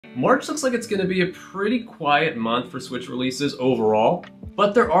March looks like it's going to be a pretty quiet month for Switch releases overall,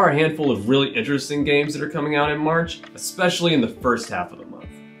 but there are a handful of really interesting games that are coming out in March, especially in the first half of the month.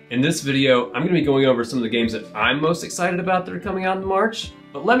 In this video, I'm going to be going over some of the games that I'm most excited about that are coming out in March,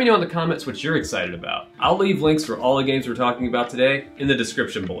 but let me know in the comments what you're excited about. I'll leave links for all the games we're talking about today in the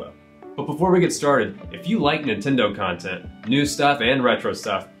description below. But before we get started, if you like Nintendo content, new stuff and retro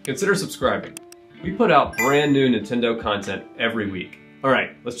stuff, consider subscribing. We put out brand new Nintendo content every week.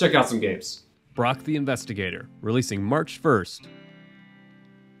 Alright, let's check out some games. Brok the Investigator, releasing March 1st.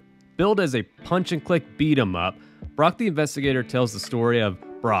 Billed as a punch-and-click beat-em-up, Brok the Investigator tells the story of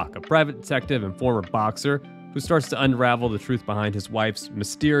Brok, a private detective and former boxer who starts to unravel the truth behind his wife's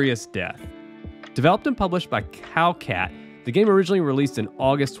mysterious death. Developed and published by Cowcat, the game originally released in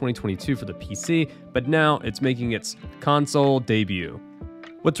August 2022 for the PC, but now it's making its console debut.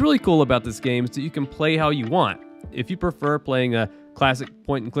 What's really cool about this game is that you can play how you want. If you prefer playing a classic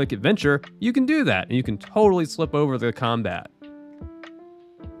point-and-click adventure, you can do that, and you can totally slip over the combat.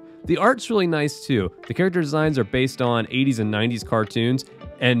 The art's really nice too. The character designs are based on 80s and 90s cartoons,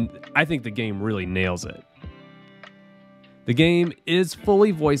 and I think the game really nails it. The game is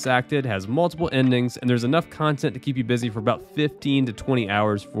fully voice acted, has multiple endings, and there's enough content to keep you busy for about 15 to 20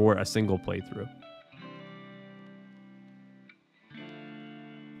 hours for a single playthrough.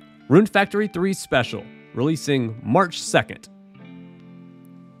 Rune Factory 3 Special, releasing March 2nd.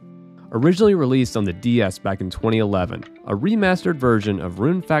 Originally released on the DS back in 2011, a remastered version of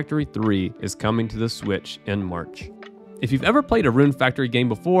Rune Factory 3 is coming to the Switch in March. If you've ever played a Rune Factory game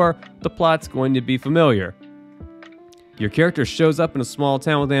before, the plot's going to be familiar. Your character shows up in a small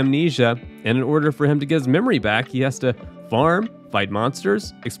town with amnesia, and in order for him to get his memory back, he has to farm, fight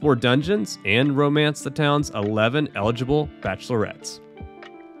monsters, explore dungeons, and romance the town's 11 eligible bachelorettes.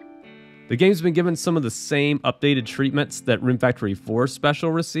 The game's been given some of the same updated treatments that Rune Factory 4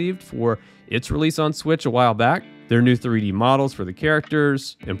 Special received for its release on Switch a while back. There are new 3D models for the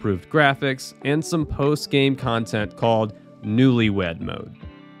characters, improved graphics, and some post-game content called Newlywed Mode.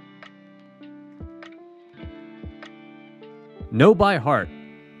 Know by Heart,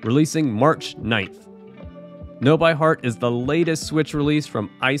 releasing March 9th. Know by Heart is the latest Switch release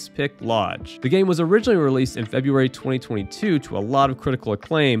from Ice Pick Lodge. The game was originally released in February 2022 to a lot of critical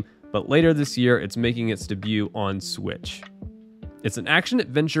acclaim, but later this year it's making its debut on Switch. It's an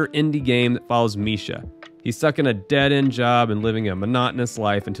action-adventure indie game that follows Misha. He's stuck in a dead-end job and living a monotonous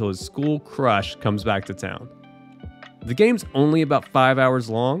life until his school crush comes back to town. The game's only about 5 hours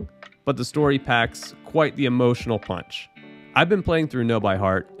long, but the story packs quite the emotional punch. I've been playing through Know by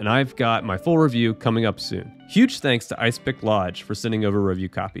Heart, and I've got my full review coming up soon. Huge thanks to Ice Pick Lodge for sending over a review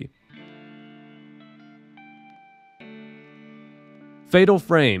copy. Fatal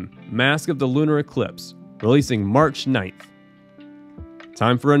Frame, Mask of the Lunar Eclipse, releasing March 9th.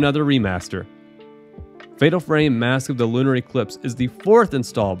 Time for another remaster. Fatal Frame, Mask of the Lunar Eclipse is the fourth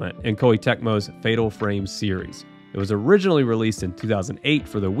installment in Koei Tecmo's Fatal Frame series. It was originally released in 2008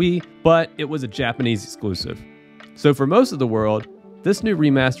 for the Wii, but it was a Japanese exclusive. So for most of the world, this new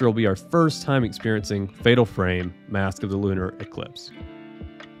remaster will be our first time experiencing Fatal Frame, Mask of the Lunar Eclipse.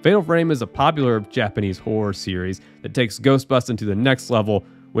 Fatal Frame is a popular Japanese horror series that takes Ghostbusting to the next level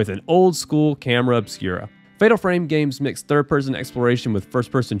with an old-school camera obscura. Fatal Frame games mix third-person exploration with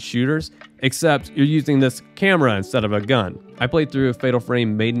first-person shooters, except you're using this camera instead of a gun. I played through Fatal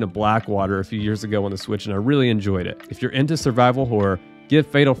Frame Maiden of Blackwater a few years ago on the Switch, and I really enjoyed it. If you're into survival horror, give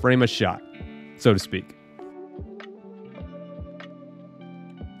Fatal Frame a shot, so to speak.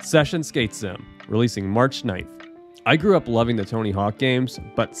 Session Skate Sim, releasing March 9th. I grew up loving the Tony Hawk games,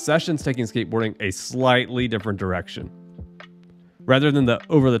 but Session's taking skateboarding a slightly different direction. Rather than the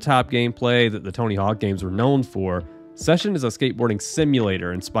over-the-top gameplay that the Tony Hawk games were known for, Session is a skateboarding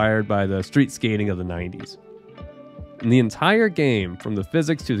simulator inspired by the street skating of the 90s. And the entire game, from the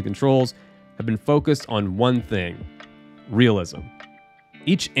physics to the controls, have been focused on one thing: realism.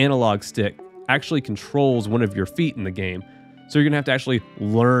 Each analog stick actually controls one of your feet in the game, so you're going to have to actually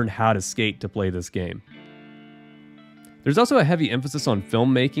learn how to skate to play this game. There's also a heavy emphasis on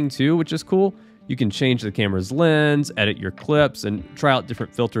filmmaking too, which is cool. You can change the camera's lens, edit your clips, and try out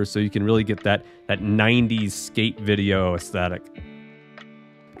different filters so you can really get that 90s skate video aesthetic.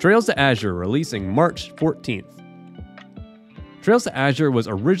 Trails to Azure, releasing March 14th. Trails to Azure was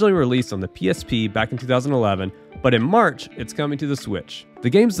originally released on the PSP back in 2011, but in March, it's coming to the Switch. The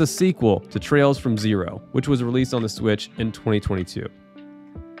game's the sequel to Trails from Zero, which was released on the Switch in 2022.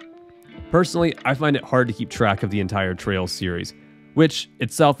 Personally, I find it hard to keep track of the entire Trails series, which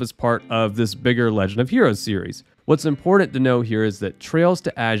itself is part of this bigger Legend of Heroes series. What's important to know here is that Trails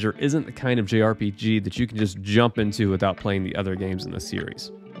to Azure isn't the kind of JRPG that you can just jump into without playing the other games in the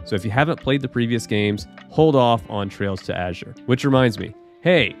series. So if you haven't played the previous games, hold off on Trails to Azure. Which reminds me,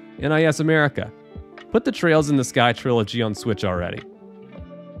 hey, NIS America, put the Trails in the Sky trilogy on Switch already.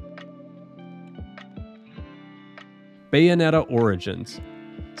 Bayonetta Origins,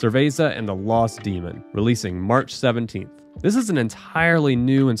 Cereza and the Lost Demon, releasing March 17th. This is an entirely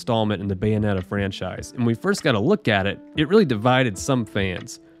new installment in the Bayonetta franchise, and when we first got a look at it, it really divided some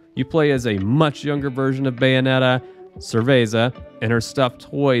fans. You play as a much younger version of Bayonetta, Cereza, and her stuffed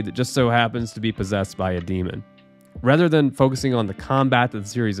toy that just so happens to be possessed by a demon. Rather than focusing on the combat that the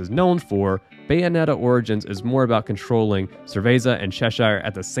series is known for, Bayonetta Origins is more about controlling Cereza and Cheshire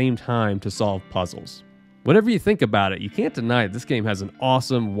at the same time to solve puzzles. Whatever you think about it, you can't deny this game has an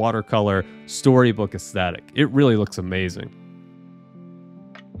awesome watercolor storybook aesthetic. It really looks amazing.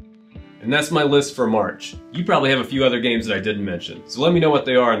 And that's my list for March. You probably have a few other games that I didn't mention, so let me know what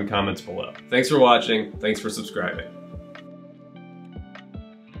they are in the comments below. Thanks for watching, thanks for subscribing.